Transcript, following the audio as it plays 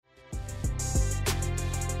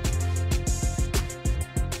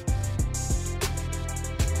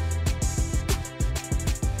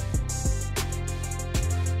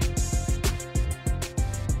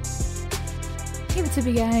What's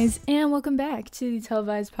up, you guys, and welcome back to the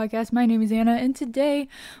Televised Podcast. My name is Anna, and today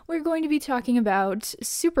we're going to be talking about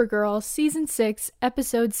Supergirl Season 6,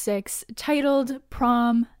 Episode 6, titled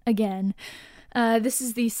Prom Again. This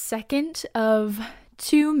is the second of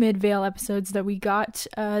two Midvale episodes that we got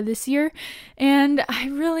this year, and I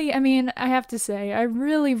have to say, I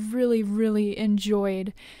really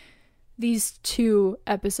enjoyed these two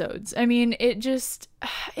episodes. I mean, it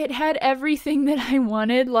had everything that I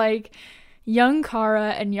wanted, like young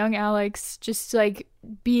Kara and young Alex just like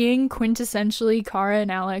being quintessentially Kara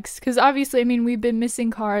and Alex, because obviously, I mean, we've been missing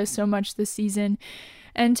Kara so much this season,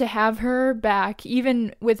 and to have her back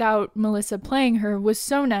even without Melissa playing her was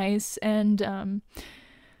so nice. And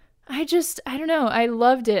I don't know, I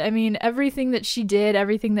loved it. I mean, everything that she did,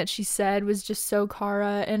 everything that she said was just so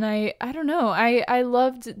Kara, and I don't know, I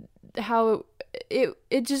loved how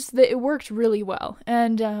it worked really well.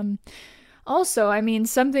 And also, I mean,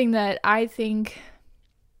 something that I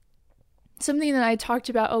talked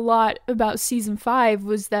about a lot about season 5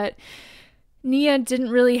 was that Nia didn't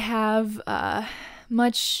really have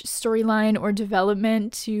much storyline or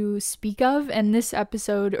development to speak of, and this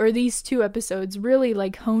episode, or these two episodes, really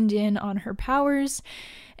like honed in on her powers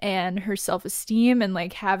and her self-esteem and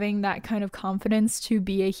like having that kind of confidence to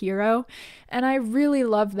be a hero. And I really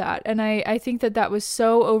love that. And I think that was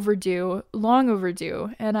so overdue, long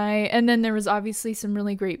overdue. And then there was obviously some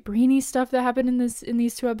really great Brainy stuff that happened in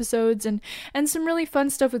these two episodes, and some really fun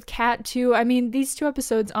stuff with Kat too. I mean, these two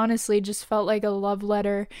episodes honestly just felt like a love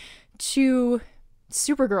letter to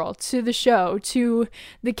Supergirl, to the show, to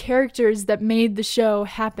the characters that made the show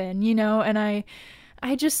happen, you know. And I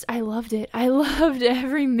loved it. I loved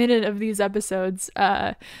every minute of these episodes.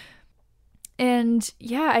 And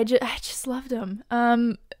yeah, I just loved them.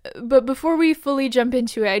 But before we fully jump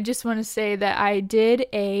into it, I just want to say that I did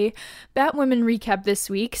a Batwoman recap this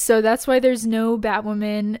week. So that's why there's no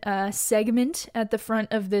Batwoman segment at the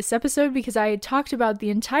front of this episode, because I had talked about the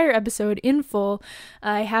entire episode in full.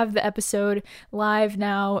 I have the episode live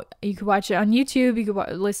now. You can watch it on YouTube. You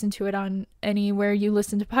can listen to it on anywhere you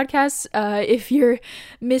listen to podcasts. If you're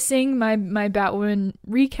missing my Batwoman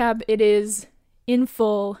recap, it is in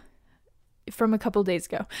full from a couple days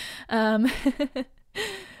ago.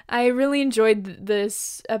 I really enjoyed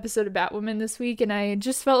this episode of Batwoman this week, and I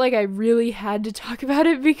just felt like I really had to talk about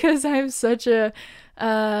it because I'm such a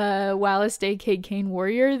Wallace Day Kate Kane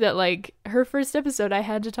warrior that, like, her first episode, I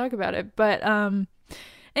had to talk about it. But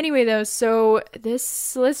anyway, though, so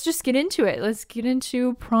let's just get into it. Let's get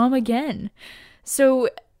into Prom Again. So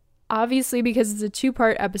obviously, because it's a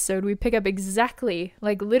two-part episode, we pick up exactly,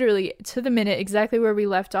 like literally to the minute, exactly where we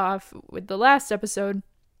left off with the last episode,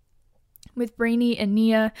 with Brainy and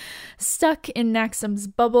Nia stuck in Naxum's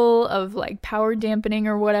bubble of like power dampening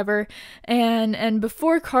or whatever, and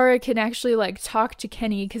before Kara can actually like talk to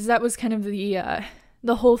Kenny, because that was kind of the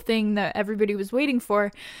whole thing that everybody was waiting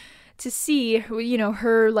for, to see, you know,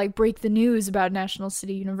 her like break the news about National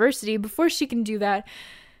City University. Before she can do that,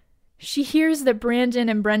 she hears that Brandon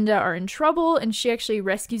and Brenda are in trouble, and she actually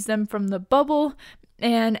rescues them from the bubble.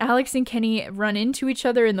 And Alex and Kenny run into each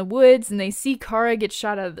other in the woods, and they see Kara get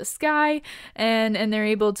shot out of the sky, and they're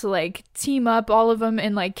able to like team up, all of them,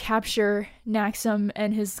 and like capture Naxum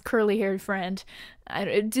and his curly-haired friend.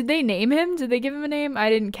 Did they name him? Did they give him a name? I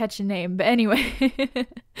didn't catch a name, but anyway,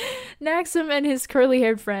 Naxum and his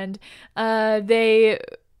curly-haired friend,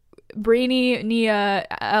 Brainy, Nia,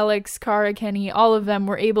 Alex, Kara, Kenny, all of them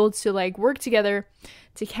were able to like work together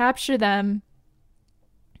to capture them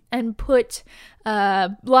and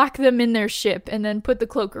lock them in their ship, and then put the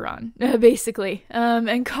cloaker on, basically.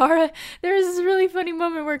 And Kara, there's this really funny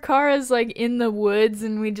moment where Kara's like in the woods,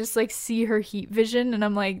 and we just like see her heat vision, and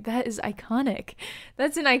I'm like, that is iconic.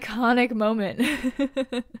 That's an iconic moment.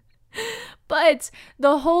 But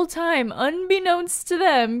the whole time, unbeknownst to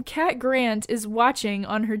them, Kat Grant is watching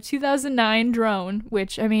on her 2009 drone,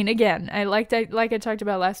 which, I mean, again, like I talked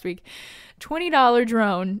about last week, $20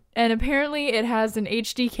 drone, and apparently it has an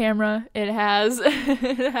HD camera. It has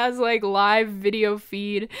like live video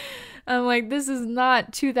feed. I'm like, this is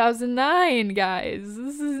not 2009, guys.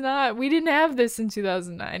 We didn't have this in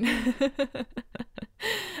 2009.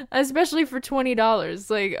 Especially for $20.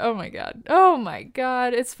 Like, oh my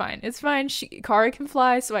god, it's fine. Kara can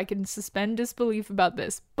fly, so I can suspend disbelief about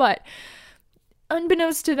this. But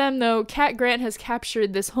unbeknownst to them, though, Kat Grant has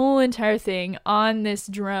captured this whole entire thing on this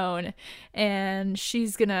drone, and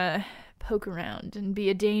she's gonna poke around and be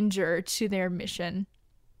a danger to their mission.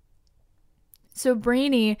 So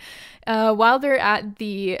Brainy, while they're at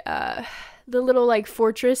the little like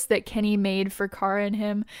fortress that Kenny made for Kara and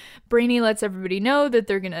him, Brainy lets everybody know that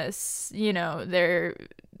they're gonna,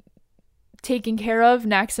 taken care of,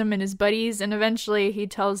 Naxum and his buddies, and eventually he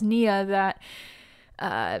tells Nia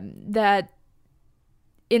that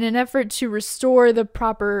in an effort to restore the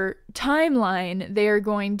proper timeline, they are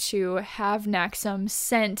going to have Naxum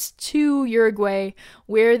sent to Uruguay,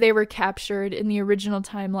 where they were captured in the original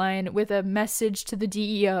timeline, with a message to the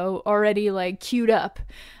DEO already like queued up,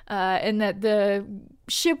 and that the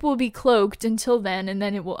ship will be cloaked until then, and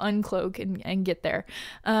then it will uncloak and get there.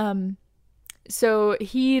 So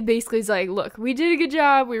he basically is like, look, we did a good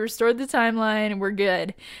job, we restored the timeline, and we're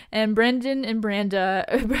good. And Brandon and Brenda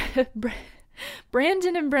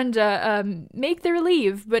make their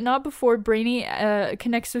leave, but not before Brainy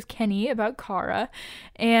connects with Kenny about Kara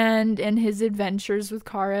and his adventures with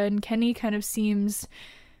Kara. And Kenny kind of seems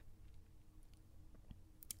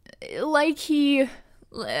like he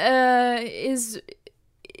is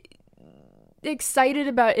excited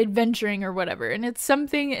about adventuring or whatever. And it's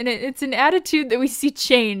something, and it's an attitude that we see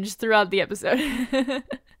change throughout the episode.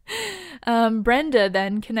 Brenda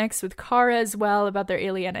then connects with Kara as well about their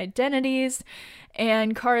alien identities,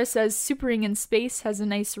 and Kara says Super-ing in space has a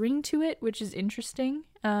nice ring to it, which is interesting.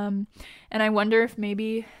 And I wonder if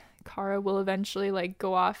maybe Kara will eventually like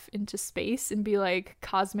go off into space and be like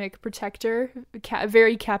cosmic protector,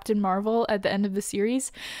 very Captain Marvel at the end of the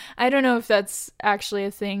series. I don't know if that's actually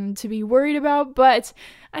a thing to be worried about, but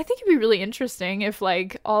I think it'd be really interesting if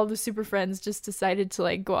like all the Super Friends just decided to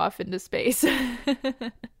like go off into space.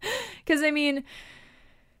 Because I mean,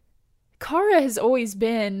 Kara has always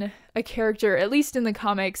been a character, at least in the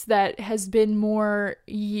comics, that has been more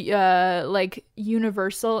like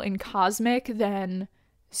universal and cosmic than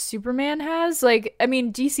Superman has. Like, I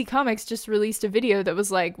mean, DC Comics just released a video that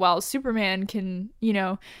was like, while Superman can,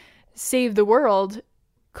 save the world,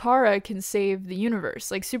 Kara can save the universe.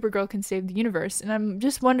 Like, Supergirl can save the universe. And I'm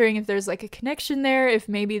just wondering if there's like a connection there, if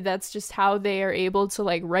maybe that's just how they are able to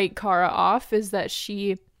like write Kara off, is that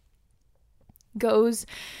she goes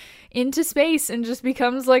into space and just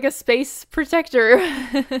becomes like a space protector.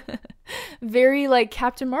 Very like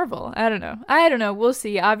Captain Marvel. I don't know. We'll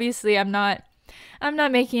see. Obviously, I'm not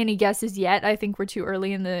making any guesses yet. I think we're too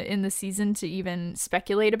early in the season to even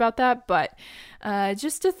speculate about that, but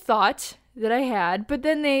just a thought that I had. But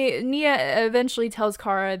then Nia eventually tells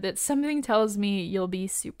Kara that something tells me you'll be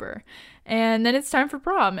super. And then it's time for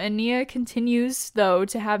prom, and Nia continues though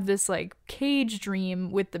to have this like cage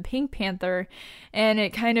dream with the Pink Panther, and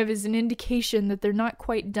it kind of is an indication that they're not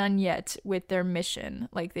quite done yet with their mission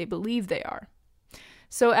like they believe they are.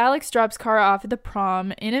 So Alex drops Kara off at the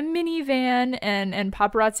prom in a minivan, and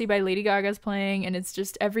Paparazzi by Lady Gaga's playing, and it's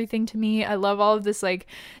just everything to me. I love all of this like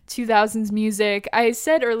 2000s music. I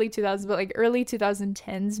said early 2000s, but like early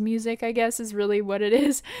 2010s music, I guess, is really what it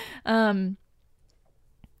is.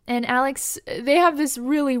 And Alex, they have this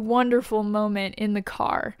really wonderful moment in the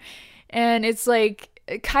car, and it's like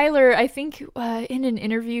Kyler, I think in an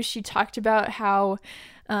interview she talked about how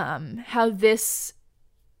this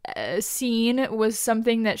scene was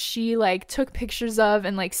something that she like took pictures of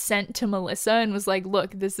and like sent to Melissa and was like,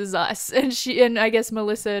 look, this is us. And I guess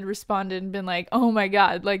Melissa had responded and been like, oh my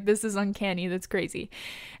god, like this is uncanny, that's crazy.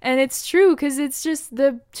 And it's true, because it's just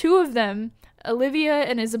the two of them, Olivia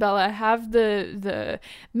and Isabella, have the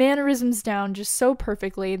mannerisms down just so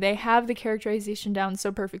perfectly. They have the characterization down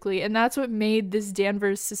so perfectly, and that's what made this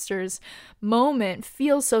Danvers sisters moment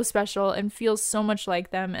feel so special and feel so much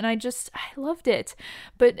like them, and I loved it.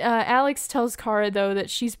 But Alex tells Kara though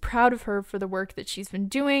that she's proud of her for the work that she's been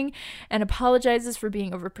doing and apologizes for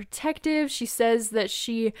being overprotective. She says that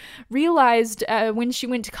she realized when she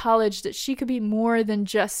went to college that she could be more than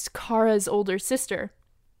just Kara's older sister.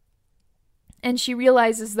 And she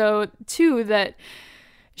realizes, though, too, that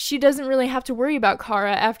she doesn't really have to worry about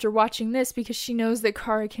Kara after watching this, because she knows that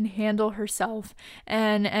Kara can handle herself,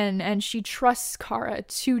 and she trusts Kara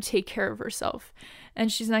to take care of herself.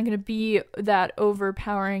 And she's not going to be that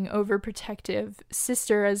overpowering, overprotective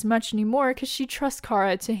sister as much anymore, because she trusts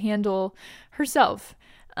Kara to handle herself.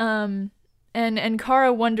 And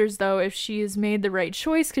Kara wonders, though, if she has made the right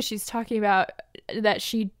choice, because she's talking about that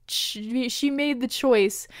she made the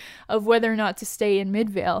choice of whether or not to stay in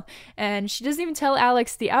Midvale. And she doesn't even tell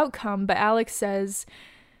Alex the outcome, but Alex says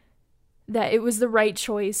that it was the right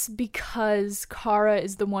choice because Kara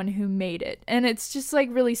is the one who made it. And it's just like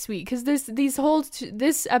really sweet, because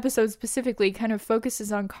this episode specifically kind of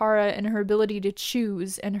focuses on Kara and her ability to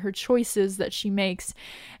choose and her choices that she makes.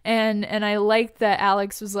 And I like that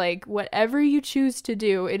Alex was like, whatever you choose to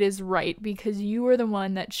do, it is right, because you are the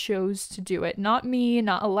one that chose to do it. Not me,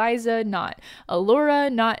 not Eliza, not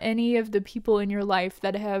Allura, not any of the people in your life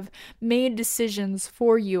that have made decisions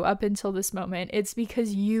for you up until this moment. It's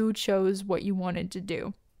because you chose what you wanted to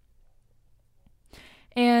do.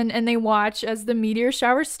 And they watch as the meteor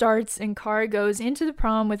shower starts and Kara goes into the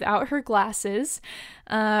prom without her glasses,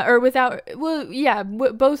 both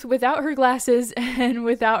without her glasses and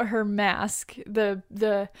without her mask.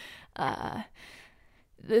 Because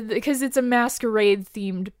it's a masquerade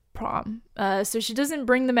themed prom. So she doesn't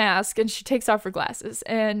bring the mask and she takes off her glasses.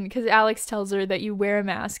 And because Alex tells her that you wear a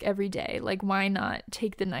mask every day, like why not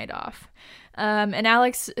take the night off? And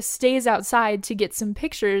Alex stays outside to get some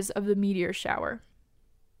pictures of the meteor shower.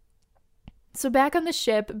 So back on the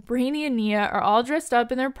ship, Brainy and Nia are all dressed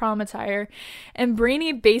up in their prom attire, and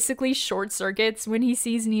Brainy basically short circuits when he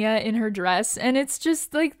sees Nia in her dress, and it's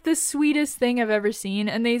just like the sweetest thing I've ever seen.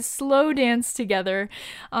 And they slow dance together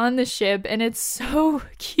on the ship, and it's so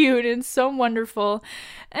cute and so wonderful,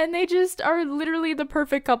 and they just are literally the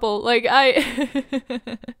perfect couple. Like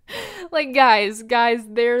like guys,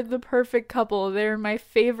 they're the perfect couple. They're my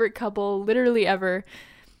favorite couple literally ever.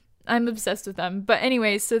 I'm obsessed with them. But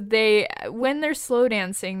anyway, so when they're slow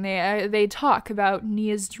dancing, they talk about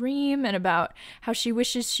Nia's dream and about how she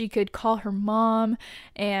wishes she could call her mom,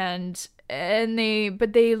 but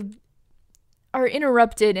they are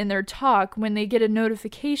interrupted in their talk when they get a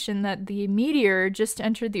notification that the meteor just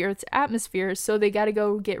entered the Earth's atmosphere, so they got to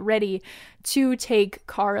go get ready to take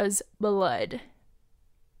Kara's blood.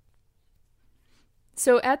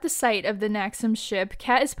 So at the site of the Naxxam ship,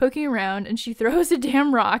 Kat is poking around and she throws a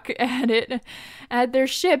damn rock at their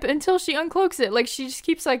ship until she uncloaks it. Like she just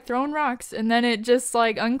keeps like throwing rocks and then it just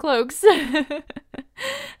like uncloaks.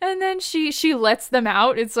 And then she lets them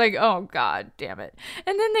out. It's like, oh god damn it.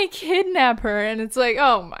 And then they kidnap her and it's like,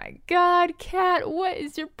 oh my god, Kat, what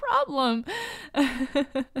is your problem?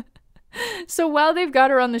 So while they've got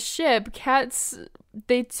her on the ship,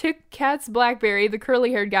 they took Kat's BlackBerry, the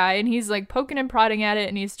curly-haired guy, and he's like poking and prodding at it,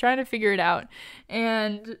 and he's trying to figure it out.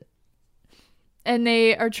 And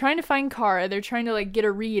they are trying to find Kara. They're trying to like get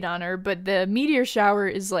a read on her, but the meteor shower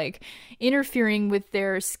is like interfering with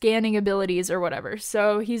their scanning abilities or whatever.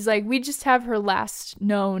 So he's like, we just have her last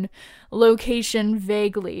known location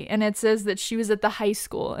vaguely, and it says that she was at the high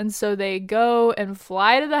school. And so they go and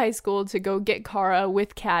fly to the high school to go get Kara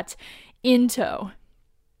with Kat in tow.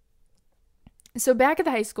 So back at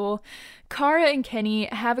the high school, Kara and Kenny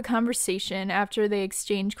have a conversation after they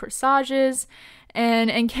exchange corsages,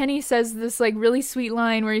 and Kenny says this like really sweet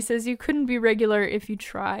line where he says, you couldn't be regular if you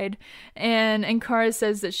tried, and Kara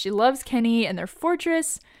says that she loves Kenny and their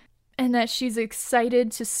fortress, and that she's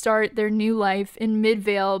excited to start their new life in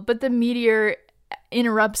Midvale, but the meteor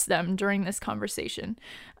interrupts them during this conversation.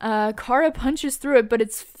 Kara punches through it, but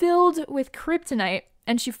it's filled with kryptonite,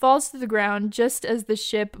 and she falls to the ground just as the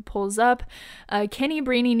ship pulls up. Kenny,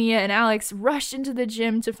 Brainy, Nia, and Alex rush into the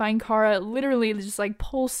gym to find Kara literally just like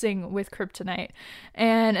pulsing with kryptonite.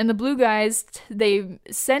 And the blue guys, they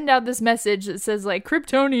send out this message that says like,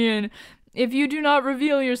 Kryptonian, if you do not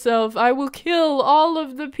reveal yourself, I will kill all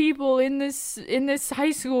of the people in this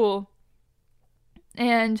high school.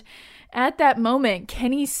 And at that moment,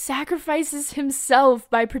 Kenny sacrifices himself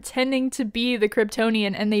by pretending to be the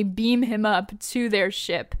Kryptonian, and they beam him up to their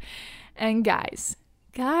ship. And guys,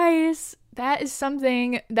 that is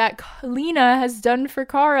something that Lena has done for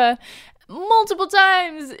Kara multiple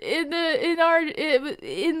times in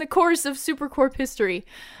the course of Supercorp history.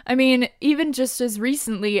 I mean, even just as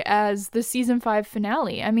recently as the season 5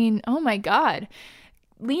 finale. I mean, oh my god.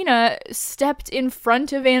 Lena stepped in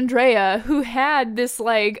front of Andrea, who had this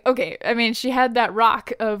she had that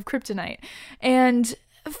rock of kryptonite, and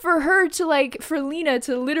for Lena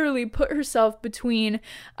to literally put herself between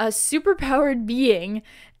a superpowered being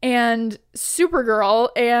and Supergirl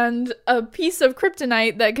and a piece of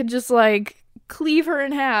kryptonite that could just like cleave her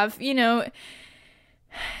in half, you know,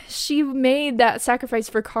 she made that sacrifice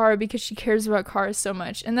for Kara because she cares about Kara so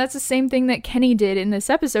much. And that's the same thing that Kenny did in this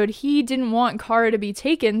episode. He didn't want Kara to be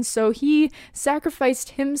taken, so he sacrificed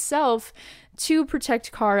himself to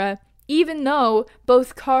protect Kara, even though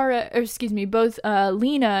both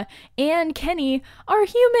Lena and Kenny are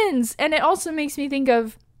humans. And it also makes me think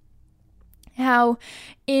of how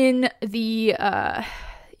in the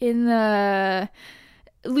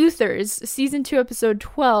Luthers, season 2, episode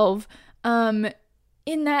 12,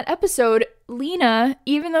 in that episode, Lena,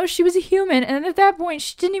 even though she was a human, and at that point,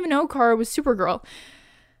 she didn't even know Kara was Supergirl.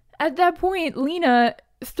 At that point, Lena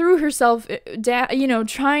threw herself down,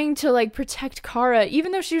 trying to, like, protect Kara,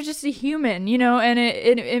 even though she was just a human, and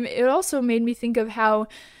it also made me think of how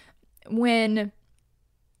when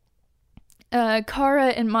Kara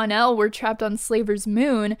and Mon-El were trapped on Slaver's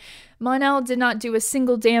moon, Mon-El did not do a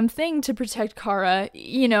single damn thing to protect Kara,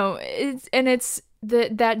 it's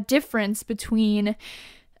that difference between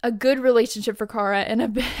a good relationship for Kara and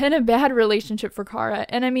a bad relationship for Kara.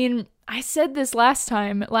 And I mean, I said this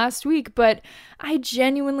last week, but I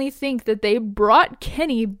genuinely think that they brought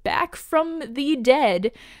Kenny back from the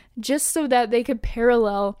dead just so that they could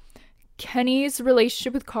parallel Kenny's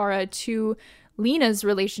relationship with Kara to Lena's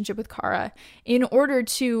relationship with Kara in order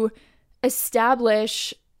to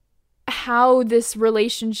establish how this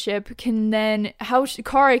relationship can then, how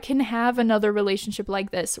Kara can have another relationship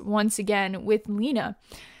like this once again with Lena.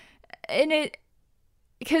 And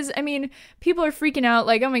because, I mean, people are freaking out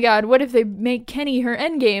like, oh my god, what if they make Kenny her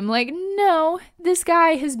endgame? Like, no, this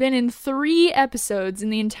guy has been in 3 episodes in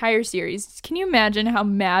the entire series. Can you imagine how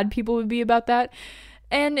mad people would be about that?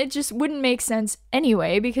 And it just wouldn't make sense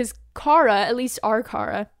anyway, because Kara, at least our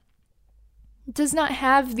Kara, does not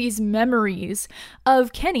have these memories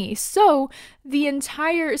of Kenny. So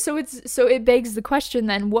it begs the question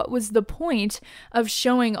then, what was the point of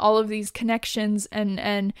showing all of these connections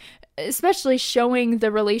and especially showing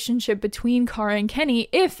the relationship between Kara and Kenny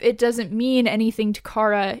if it doesn't mean anything to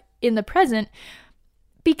Kara in the present?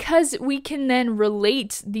 Because we can then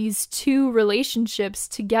relate these 2 relationships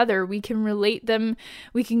together. We can relate them,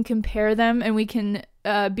 we can compare them, and we can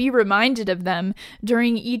be reminded of them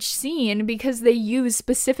during each scene because they use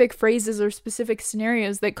specific phrases or specific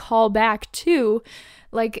scenarios that call back to,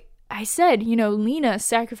 like I said, Lena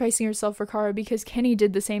sacrificing herself for Kara because Kenny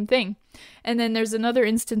did the same thing. And then there's another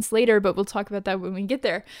instance later, but we'll talk about that when we get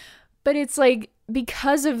there. But it's like,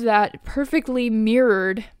 because of that perfectly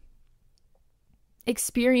mirrored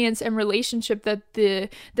experience and relationship that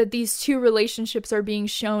these 2 relationships are being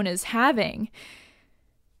shown as having,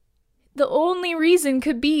 the only reason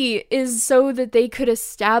could be is so that they could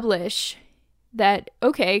establish that,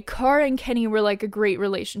 okay, Kara and Kenny were like a great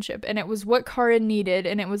relationship, and it was what Kara needed,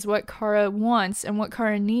 and it was what Kara wants and what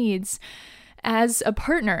Kara needs as a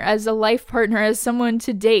partner, as a life partner, as someone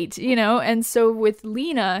to date, and so with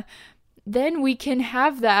Lena, then we can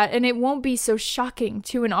have that, and it won't be so shocking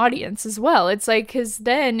to an audience as well. It's like, because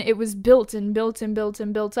then it was built and built and built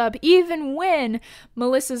and built up. Even when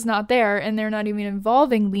Melissa's not there and they're not even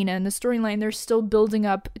involving Lena in the storyline, they're still building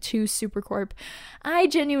up to Supercorp. I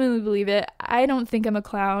genuinely believe it. I don't think I'm a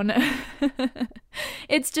clown.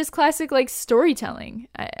 It's just classic, like, storytelling.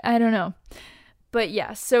 I don't know. But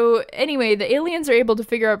yeah, so anyway, the aliens are able to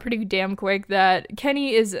figure out pretty damn quick that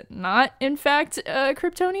Kenny is not, in fact, a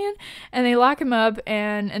Kryptonian, and they lock him up,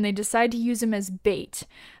 and they decide to use him as bait.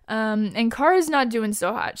 And Kara's not doing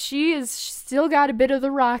so hot. She is still got a bit of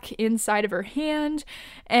the rock inside of her hand,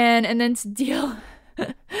 and then to deal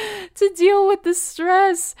with the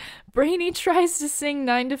stress, Brainy tries to sing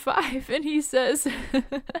 9 to 5, and he says,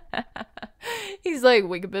 he's like,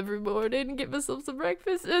 wake up every morning and get myself some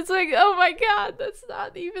breakfast. And it's like, oh my god, that's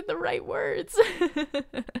not even the right words.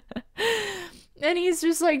 And he's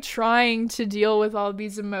just like trying to deal with all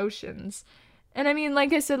these emotions. And I mean,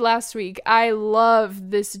 like I said last week, I love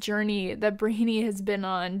this journey that Brainy has been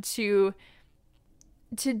on to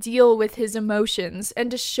deal with his emotions and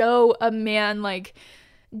to show a man like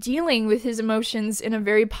dealing with his emotions in a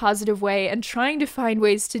very positive way and trying to find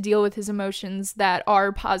ways to deal with his emotions that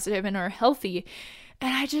are positive and are healthy.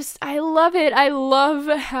 And I love it. I love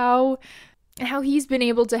how he's been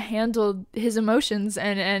able to handle his emotions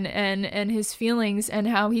and his feelings, and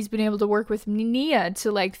how he's been able to work with Nia to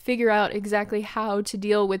like figure out exactly how to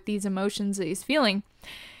deal with these emotions that he's feeling.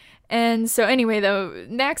 And so anyway, though,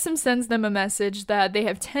 Maxim sends them a message that they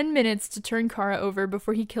have 10 minutes to turn Kara over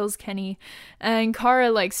before he kills Kenny. And Kara,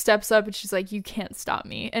 like, steps up and she's like, you can't stop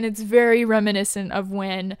me. And it's very reminiscent of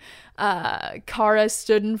when Kara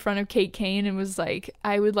stood in front of Kate Kane and was like,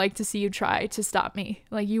 I would like to see you try to stop me.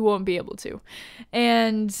 Like, you won't be able to.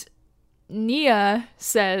 And Nia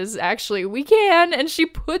says, actually, we can. And she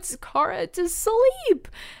puts Kara to sleep.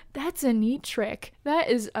 That's a neat trick. That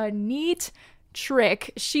is a neat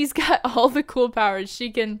trick. She's got all the cool powers. She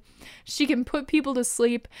can put people to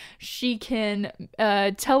sleep. She can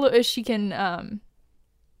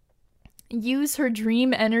use her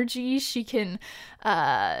dream energy. She can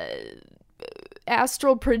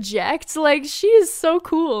astral project. Like, she is so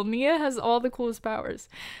cool. Nia has all the coolest powers.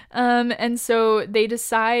 And so they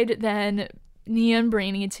decide then, Nia and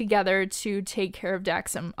Brainy together, to take care of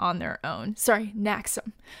Naxim on their own. So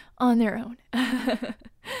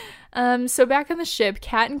back on the ship,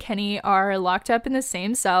 Kat and Kenny are locked up in the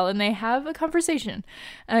same cell, and they have a conversation.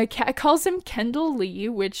 Kat calls him Kendall Lee,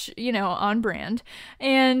 which, on brand,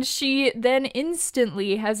 and she then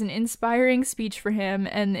instantly has an inspiring speech for him,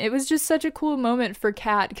 and it was just such a cool moment for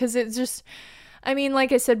Kat, because it's just, I mean,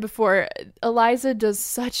 like I said before, Eliza does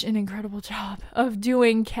such an incredible job of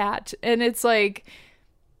doing Kat, and it's like,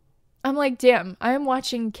 I'm like, damn, I am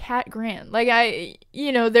watching Cat Grant. Like,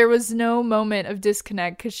 there was no moment of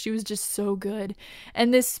disconnect because she was just so good.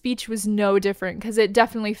 And this speech was no different because it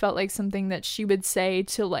definitely felt like something that she would say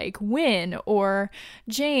to, like, Win or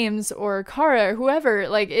James or Kara or whoever.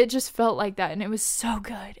 Like, it just felt like that. And it was so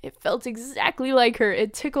good. It felt exactly like her.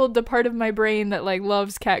 It tickled the part of my brain that, like,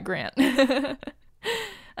 loves Cat Grant.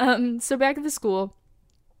 So back at the school,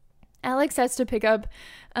 Alex has to pick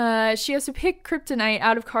kryptonite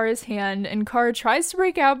out of Kara's hand, and Kara tries to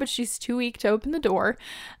break out, but she's too weak to open the door.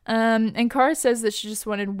 And Kara says that she just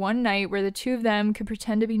wanted one night where the two of them could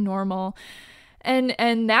pretend to be normal. And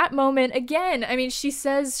that moment, again, I mean, she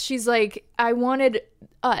says, she's like, I wanted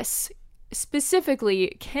us,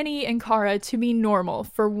 specifically Kenny and Kara, to be normal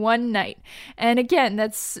for one night. And again,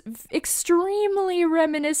 that's extremely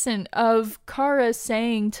reminiscent of Kara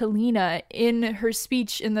saying to Lena in her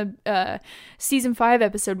speech in the season 5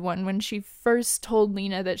 episode 1 when she first told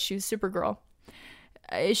Lena that she was Supergirl.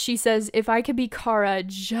 She says, if I could be Kara,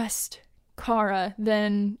 just Kara,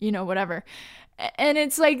 then, whatever. And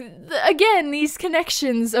it's like, again, these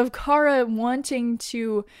connections of Kara wanting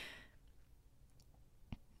to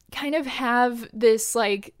kind of have this,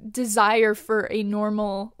 like, desire for a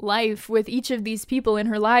normal life with each of these people in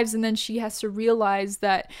her lives, and then she has to realize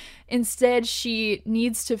that instead she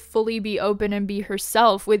needs to fully be open and be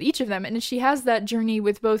herself with each of them. And she has that journey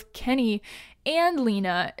with both Kenny and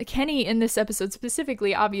Lena. Kenny in this episode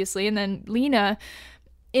specifically, obviously, and then Lena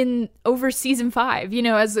in over season 5,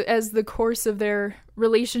 as the course of their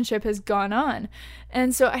relationship has gone on.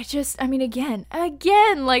 And so again,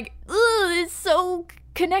 like, it's so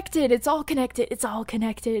connected. It's all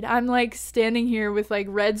connected. I'm like standing here with like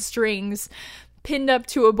red strings pinned up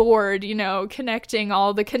to a board, connecting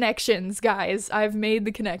all the connections, guys. I've made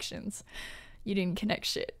the connections. You didn't connect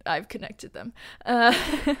shit. I've connected them.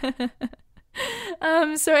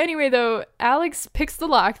 So anyway, though, Alex picks the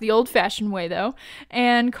lock the old-fashioned way, though,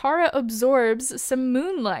 and Kara absorbs some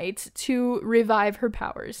moonlight to revive her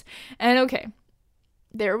powers. And okay,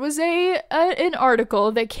 there was an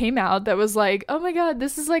article that came out that was like, oh my god,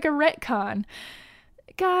 this is like a retcon.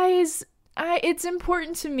 Guys, it's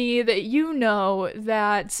important to me that you know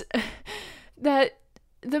that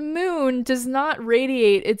the moon does not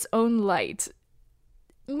radiate its own light.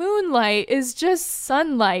 Moonlight is just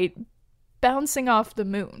sunlight bouncing off the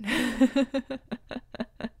moon.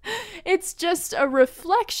 It's just a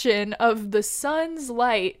reflection of the sun's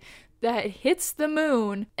light that hits the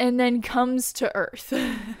moon and then comes to Earth.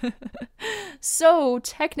 So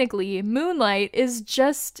technically, moonlight is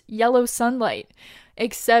just yellow sunlight,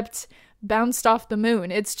 except bounced off the moon.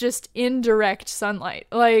 It's just indirect sunlight.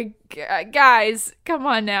 Like, guys, come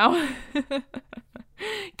on now.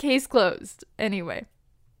 Case closed. Anyway.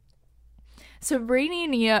 So Brainy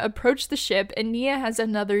and Nia approach the ship, and Nia has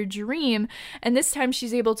another dream, and this time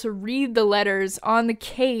she's able to read the letters on the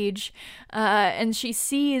cage, and she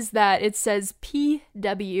sees that it says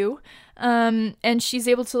PW, and she's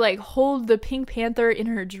able to like hold the Pink Panther in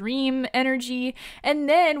her dream energy, and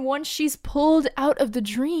then once she's pulled out of the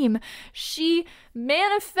dream, she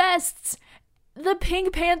manifests the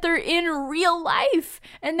Pink Panther in real life,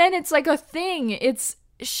 and then it's like a thing.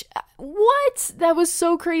 What? That was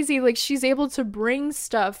so crazy. Like, she's able to bring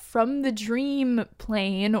stuff from the dream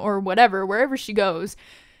plane or whatever, wherever she goes,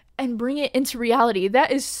 and bring it into reality.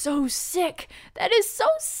 That is so sick.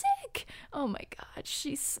 Oh my god,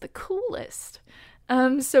 she's the coolest.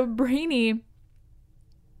 So Brainy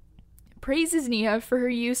praises Nia for her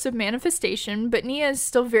use of manifestation, but Nia is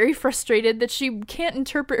still very frustrated that she can't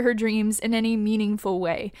interpret her dreams in any meaningful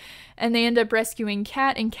way. And they end up rescuing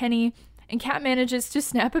Kat and Kenny, and Kat manages to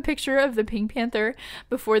snap a picture of the Pink Panther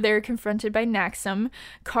before they're confronted by Naxum.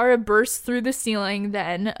 Kara bursts through the ceiling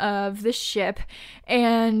then of the ship,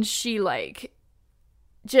 and she like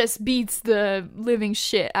just beats the living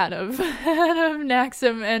shit out of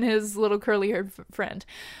Naxum and his little curly-haired friend.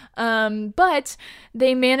 But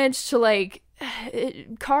they manage to like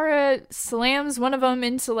Kara slams one of them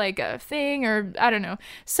into like a thing, or I don't know.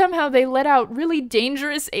 Somehow they let out really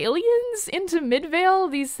dangerous aliens into Midvale,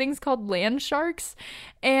 these things called land sharks,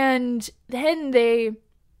 and then they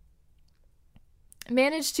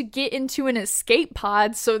managed to get into an escape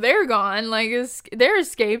pod, so they're gone, like they're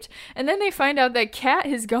escaped, and then they find out that Kat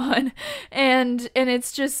is gone, and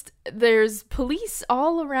it's just there's police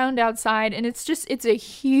all around outside, and it's a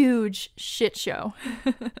huge shit show.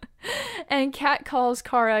 And Kat calls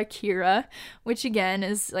Kara Kira, which again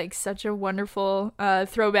is like such a wonderful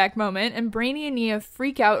throwback moment, and Brainy and Nia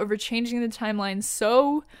freak out over changing the timeline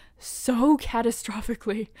so so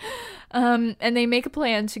catastrophically. And they make a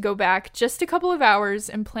plan to go back just a couple of hours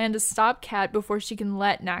and plan to stop Kat before she can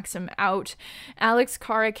let Naxim out. Alex,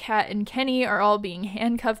 Kara, Kat, and Kenny are all being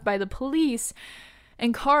handcuffed by the police,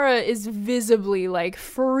 and Kara is visibly like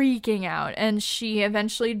freaking out, and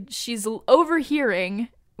she's overhearing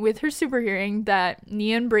with her super hearing that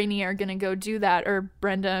Nia and Brainy are gonna go do that, or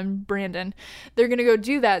Brenda and Brandon, they're gonna go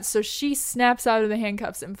do that, so she snaps out of the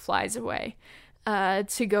handcuffs and flies away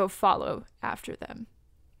to go follow after them.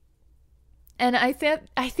 And I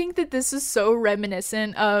think that this is so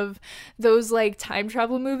reminiscent of those like time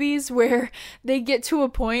travel movies where they get to a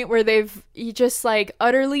point where they've just like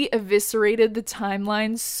utterly eviscerated the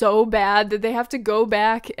timeline so bad that they have to go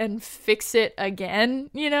back and fix it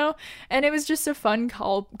again, you know? And it was just a fun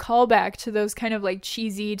callback to those kind of like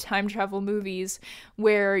cheesy time travel movies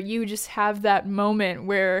where you just have that moment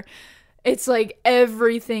where it's like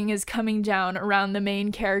everything is coming down around the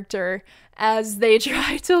main character as they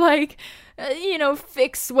try to like,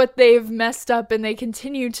 fix what they've messed up, and they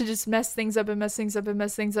continue to just mess things up and mess things up and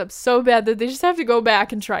mess things up so bad that they just have to go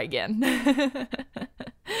back and try again.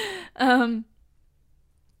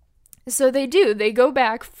 So they do. They go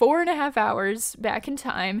back 4.5 hours back in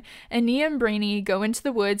time, and Nia and Brainy go into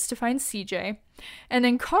the woods to find CJ. And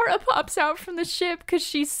then Kara pops out from the ship because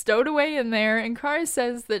she's stowed away in there, and Kara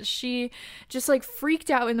says that she just like freaked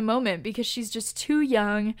out in the moment because she's just too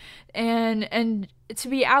young and to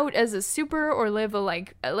be out as a super or live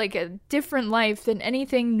a different life than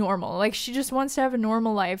anything normal. Like she just wants to have a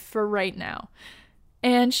normal life for right now.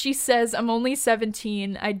 And she says, I'm only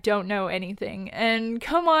 17, I don't know anything. And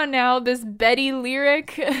come on now, this Betty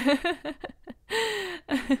lyric.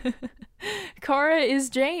 Kara is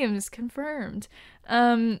James, confirmed.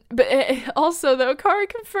 But also, though, Kara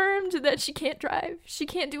confirmed that she can't drive, she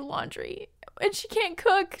can't do laundry, and she can't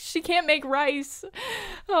cook, she can't make rice.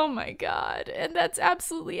 Oh my god, and that's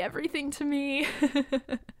absolutely everything to me.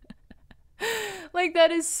 Like,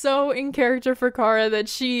 that is so in character for Kara that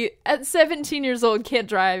she, at 17 years old, can't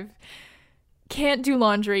drive, can't do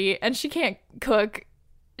laundry, and she can't cook.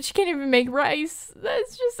 She can't even make rice.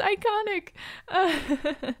 That's just iconic.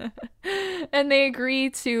 And they agree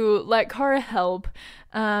to let Kara help.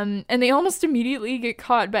 And they almost immediately get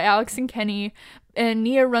caught by Alex and Kenny. And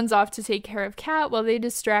Nia runs off to take care of Kat while they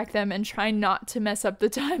distract them and try not to mess up the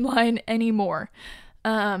timeline anymore.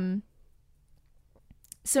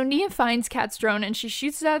 So Nia finds Kat's drone and she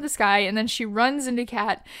shoots it out of the sky, and then she runs into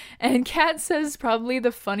Kat, and Kat says probably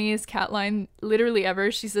the funniest Kat line literally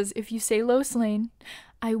ever. She says, "If you say Lois Lane,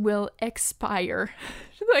 I will expire."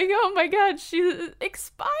 She's like, oh my god, she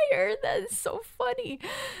expired. That is so funny.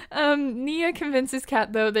 Nia convinces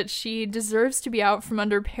Kat, though, that she deserves to be out from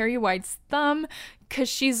under Perry White's thumb, because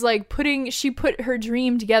she's like she put her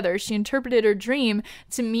dream together. She interpreted her dream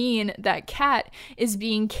to mean that Kat is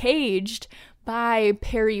being caged by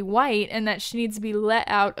Perry White, and that she needs to be let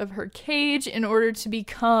out of her cage in order to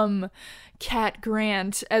become Kat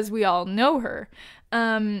Grant as we all know her.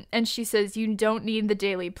 And she says, you don't need the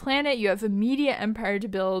Daily Planet, you have a media empire to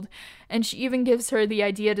build. And she even gives her the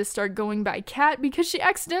idea to start going by Kat because she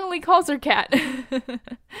accidentally calls her Kat.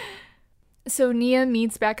 So Nia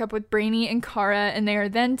meets back up with Brainy and Kara, and they are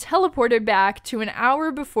then teleported back to an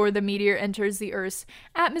hour before the meteor enters the Earth's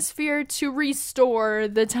atmosphere to restore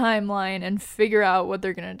the timeline and figure out what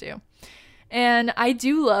they're gonna do. And I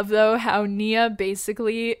do love, though, how Nia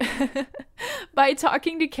basically, by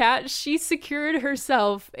talking to Kat, she secured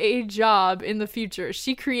herself a job in the future.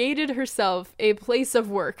 She created herself a place of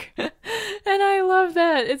work. And I love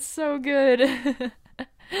that. It's so good.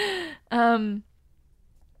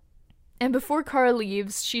 And before Kara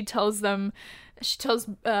leaves, she tells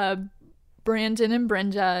Brandon and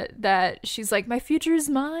Brenda that she's like, my future is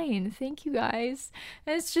mine. Thank you, guys.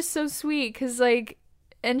 And it's just so sweet because, like,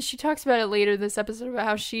 and she talks about it later this episode about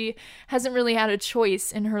how she hasn't really had a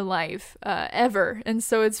choice in her life ever. And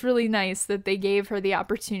so it's really nice that they gave her the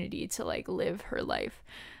opportunity to, like, live her life.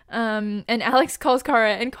 And Alex calls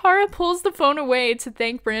Kara, and Kara pulls the phone away to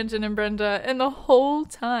thank Brandon and Brenda, and the whole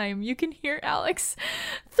time you can hear Alex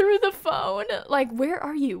through the phone, like, where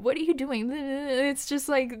are you? What are you doing? It's just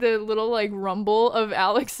like the little like rumble of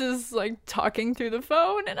Alex's like talking through the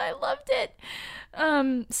phone, and I loved it.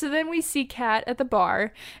 So then we see Kat at the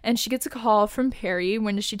bar, and she gets a call from Perry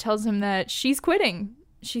when she tells him that she's quitting.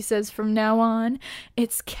 She says, from now on,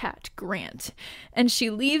 it's Kat Grant. And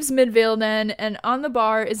she leaves Midvale then, and on the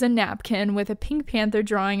bar is a napkin with a Pink Panther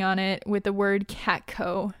drawing on it with the word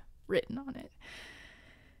Catco written on it.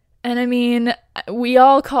 And I mean, we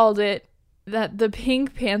all called it that the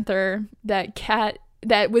Pink Panther that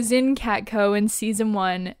was in Catco in season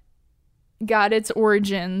 1 got its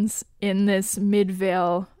origins in this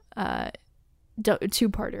Midvale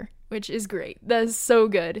two-parter, which is great. That's so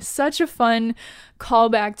good. Such a fun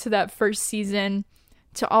callback to that first season,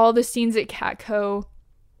 to all the scenes at Catco.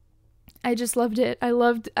 I just loved it. I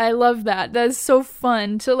love that. That's so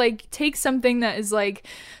fun to like take something that is like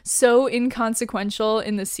so inconsequential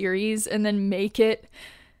in the series and then make it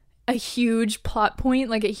a huge plot point,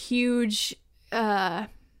 like a huge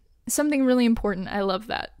something really important. I love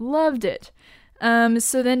that. Loved it.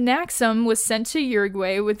 So then Naxum was sent to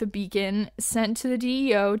Uruguay with a beacon, sent to the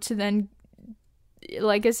DEO to then,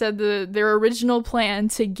 like I said, their original plan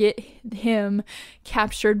to get him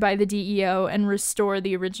captured by the DEO and restore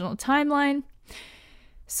the original timeline.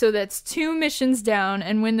 So that's 2 missions down,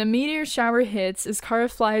 and when the meteor shower hits, as Kara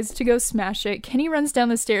flies to go smash it, Kenny runs down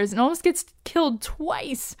the stairs and almost gets killed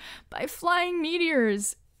twice by flying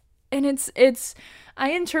meteors. And it's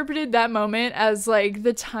I interpreted that moment as like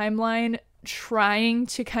the timeline trying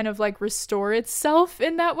to kind of like restore itself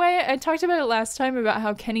in that way. I talked about it last time about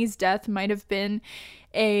how Kenny's death might have been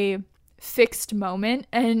a fixed moment,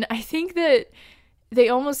 and I think that they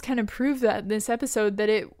almost kind of proved that in this episode, that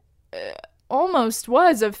it almost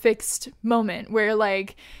was a fixed moment where,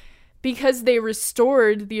 like, because they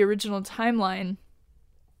restored the original timeline,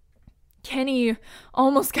 Kenny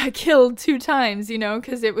almost got killed 2 times, you know,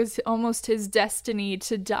 because it was almost his destiny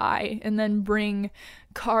to die and then bring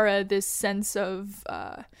Kara this sense of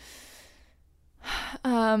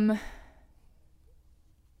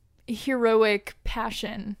heroic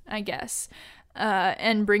passion, I guess,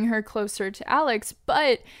 and bring her closer to Alex.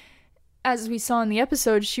 But as we saw in the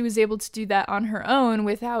episode, she was able to do that on her own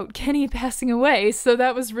without Kenny passing away, so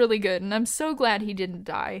that was really good, and I'm so glad he didn't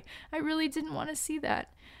die. I really didn't want to see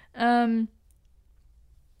that. In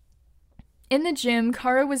the gym,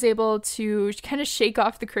 Kara was able to kind of shake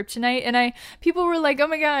off the kryptonite, and people were like, oh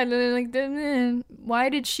my god, like, why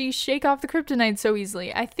did she shake off the kryptonite so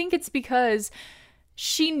easily? I think it's because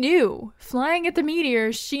she knew, flying at the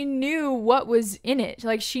meteor, she knew what was in it.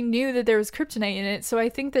 Like, she knew that there was kryptonite in it, so I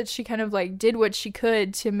think that she kind of, like, did what she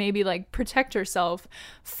could to maybe, like, protect herself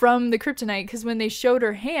from the kryptonite, because when they showed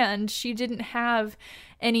her hand, she didn't have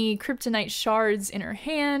any kryptonite shards in her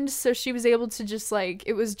hand, so she was able to just, like,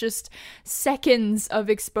 it was just seconds of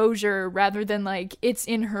exposure rather than, like, it's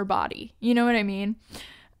in her body. You know what I mean?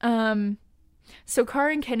 So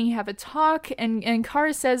Kara and Kenny have a talk, and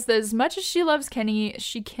Kara says that as much as she loves Kenny,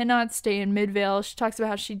 she cannot stay in Midvale. She talks about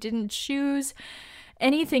how she didn't choose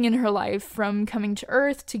anything in her life, from coming to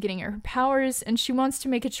Earth to getting her powers, and she wants to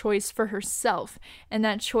make a choice for herself, and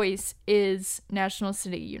that choice is National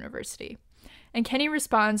City University. And Kenny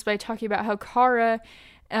responds by talking about how Kara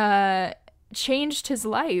changed his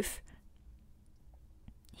life.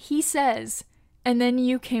 He says, and then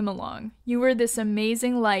you came along. You were this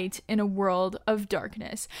amazing light in a world of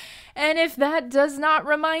darkness. And if that does not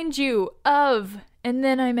remind you of, and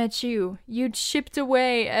then I met you, you chipped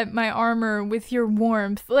away at my armor with your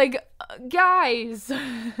warmth. Like, guys,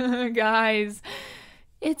 guys,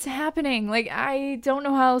 it's happening. Like, I don't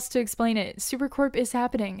know how else to explain it. Supercorp is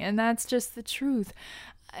happening, and that's just the truth.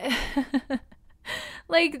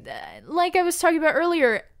 like I was talking about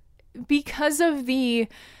earlier, because of the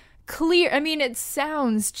clear, I mean, it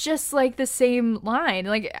sounds just like the same line,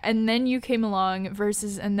 like, and then you came along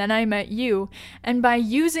versus and then I met you, and by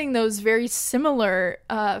using those very similar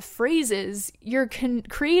phrases, you're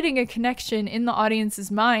creating a connection in the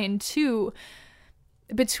audience's mind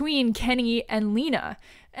between Kenny and Lena.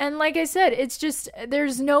 And like I said, it's just,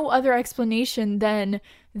 there's no other explanation than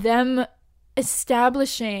them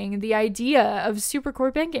establishing the idea of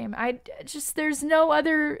Supercorp Endgame. There's no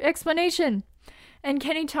other explanation. And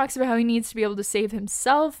Kenny talks about how he needs to be able to save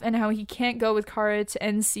himself and how he can't go with Kara to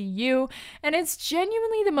NCU. And it's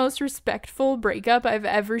genuinely the most respectful breakup I've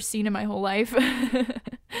ever seen in my whole life.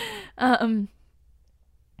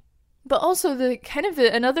 But also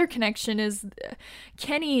another connection is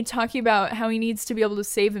Kenny talking about how he needs to be able to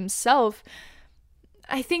save himself.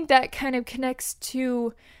 I think that kind of connects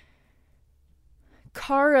to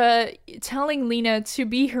Kara telling Lena to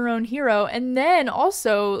be her own hero, and then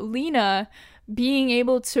also Lena being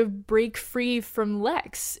able to break free from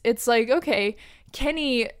Lex. It's like, okay,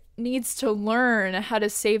 Kenny needs to learn how to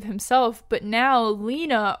save himself, but now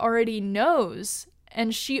Lena already knows,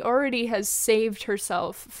 and she already has saved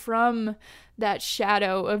herself from that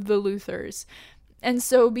shadow of the Luthors. And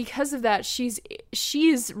so because of that, she's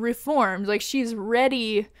reformed, like she's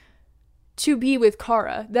ready to be with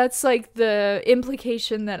Kara. That's like the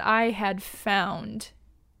implication that I had found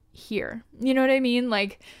here. You know what I mean?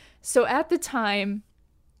 Like, so at the time,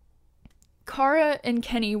 Kara and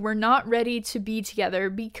Kenny were not ready to be together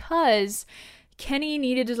because Kenny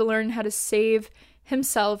needed to learn how to save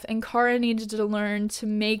himself and Kara needed to learn to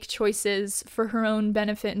make choices for her own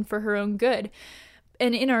benefit and for her own good.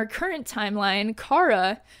 And in our current timeline,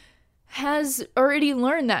 Kara has already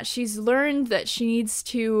learned that. She's learned that she needs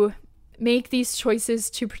to make these choices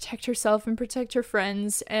to protect herself and protect her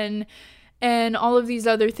friends and all of these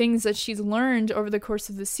other things that she's learned over the course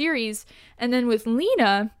of the series. And then with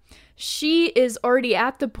Lena, she is already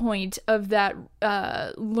at the point of that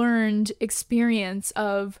learned experience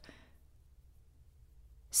of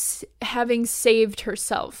having saved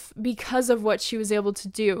herself because of what she was able to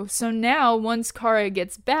do. So now, once Kara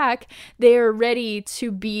gets back, they are ready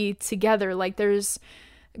to be together. Like, there's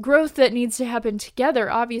growth that needs to happen together,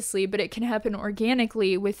 obviously, but it can happen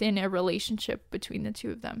organically within a relationship between the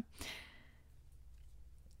two of them.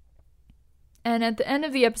 And at the end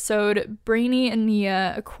of the episode, Brainy and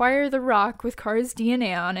Nia acquire the rock with Kara's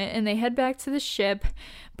DNA on it, and they head back to the ship.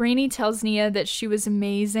 Brainy tells Nia that she was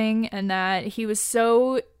amazing and that he was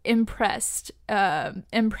so impressed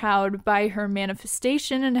and proud by her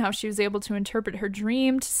manifestation and how she was able to interpret her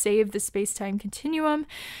dream to save the space-time continuum.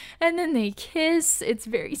 And then they kiss. It's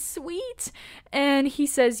very sweet. And he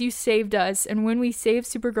says, "You saved us, and when we save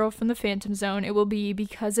Supergirl from the Phantom Zone, it will be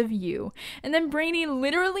because of you." And then Brainy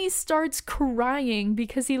literally starts crying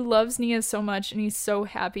because he loves Nia so much and he's so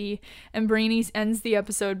happy. And Brainy ends the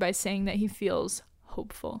episode by saying that he feels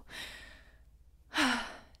hopeful.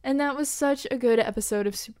 And that was such a good episode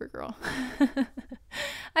of Supergirl.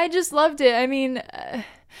 I just loved it. I mean,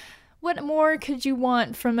 what more could you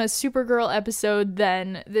want from a Supergirl episode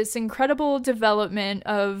than this incredible development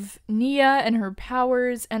of Nia and her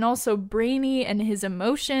powers, and also Brainy and his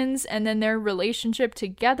emotions, and then their relationship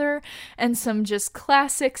together, and some just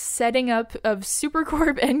classic setting up of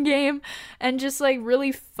Supercorp Endgame, and just like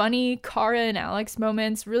really funny Kara and Alex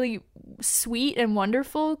moments, really sweet and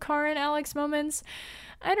wonderful Kara and Alex moments.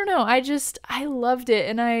 I don't know, I loved it,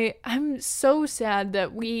 and I'm so sad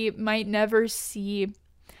that we might never see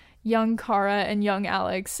young Kara and young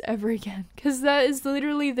Alex ever again, because that is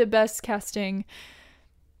literally the best casting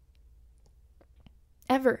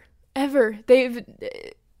ever. The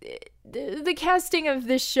casting of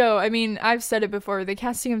this show, I mean, I've said it before, the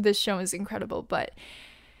casting of this show is incredible, but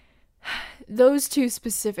those two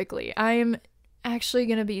specifically, I'm actually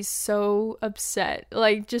gonna be so upset.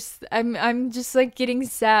 Like, just I'm just like getting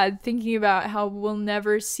sad thinking about how we'll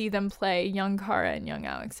never see them play young Kara and young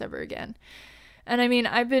Alex ever again. And I mean,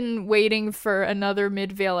 I've been waiting for another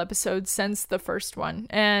Midvale episode since the first one,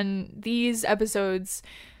 and these episodes,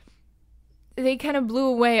 they kind of blew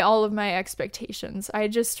away all of my expectations. I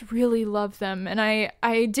just really love them, and I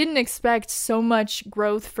didn't expect so much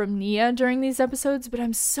growth from Nia during these episodes, but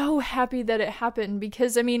I'm so happy that it happened,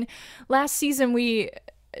 because I mean, last season we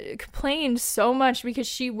complained so much because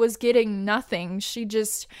she was getting nothing.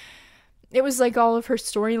 It was like all of her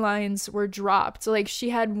storylines were dropped. Like,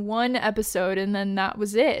 she had one episode and then that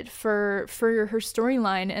was it for her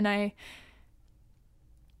storyline, and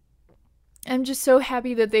I'm just so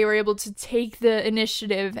happy that they were able to take the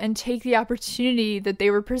initiative and take the opportunity that they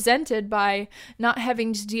were presented by not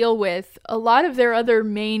having to deal with a lot of their other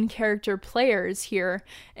main character players here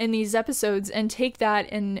in these episodes, and take that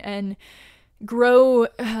and grow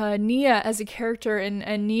Nia as a character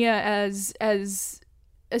and Nia as a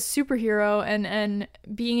superhero, and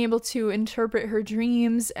being able to interpret her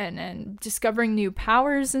dreams and discovering new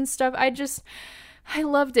powers and stuff. I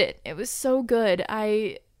loved it. It was so good.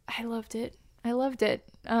 I loved it. I loved it.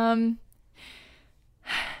 I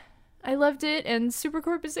loved it, and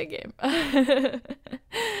Supercorp is a game.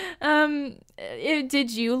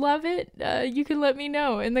 Did you love it? You can let me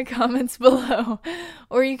know in the comments below,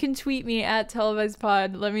 or you can tweet me at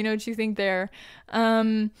TelevisePod. Let me know what you think there.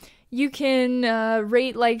 You can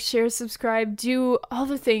rate, like, share, subscribe, do all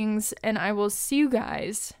the things, and I will see you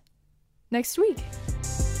guys next week.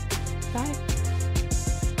 Bye.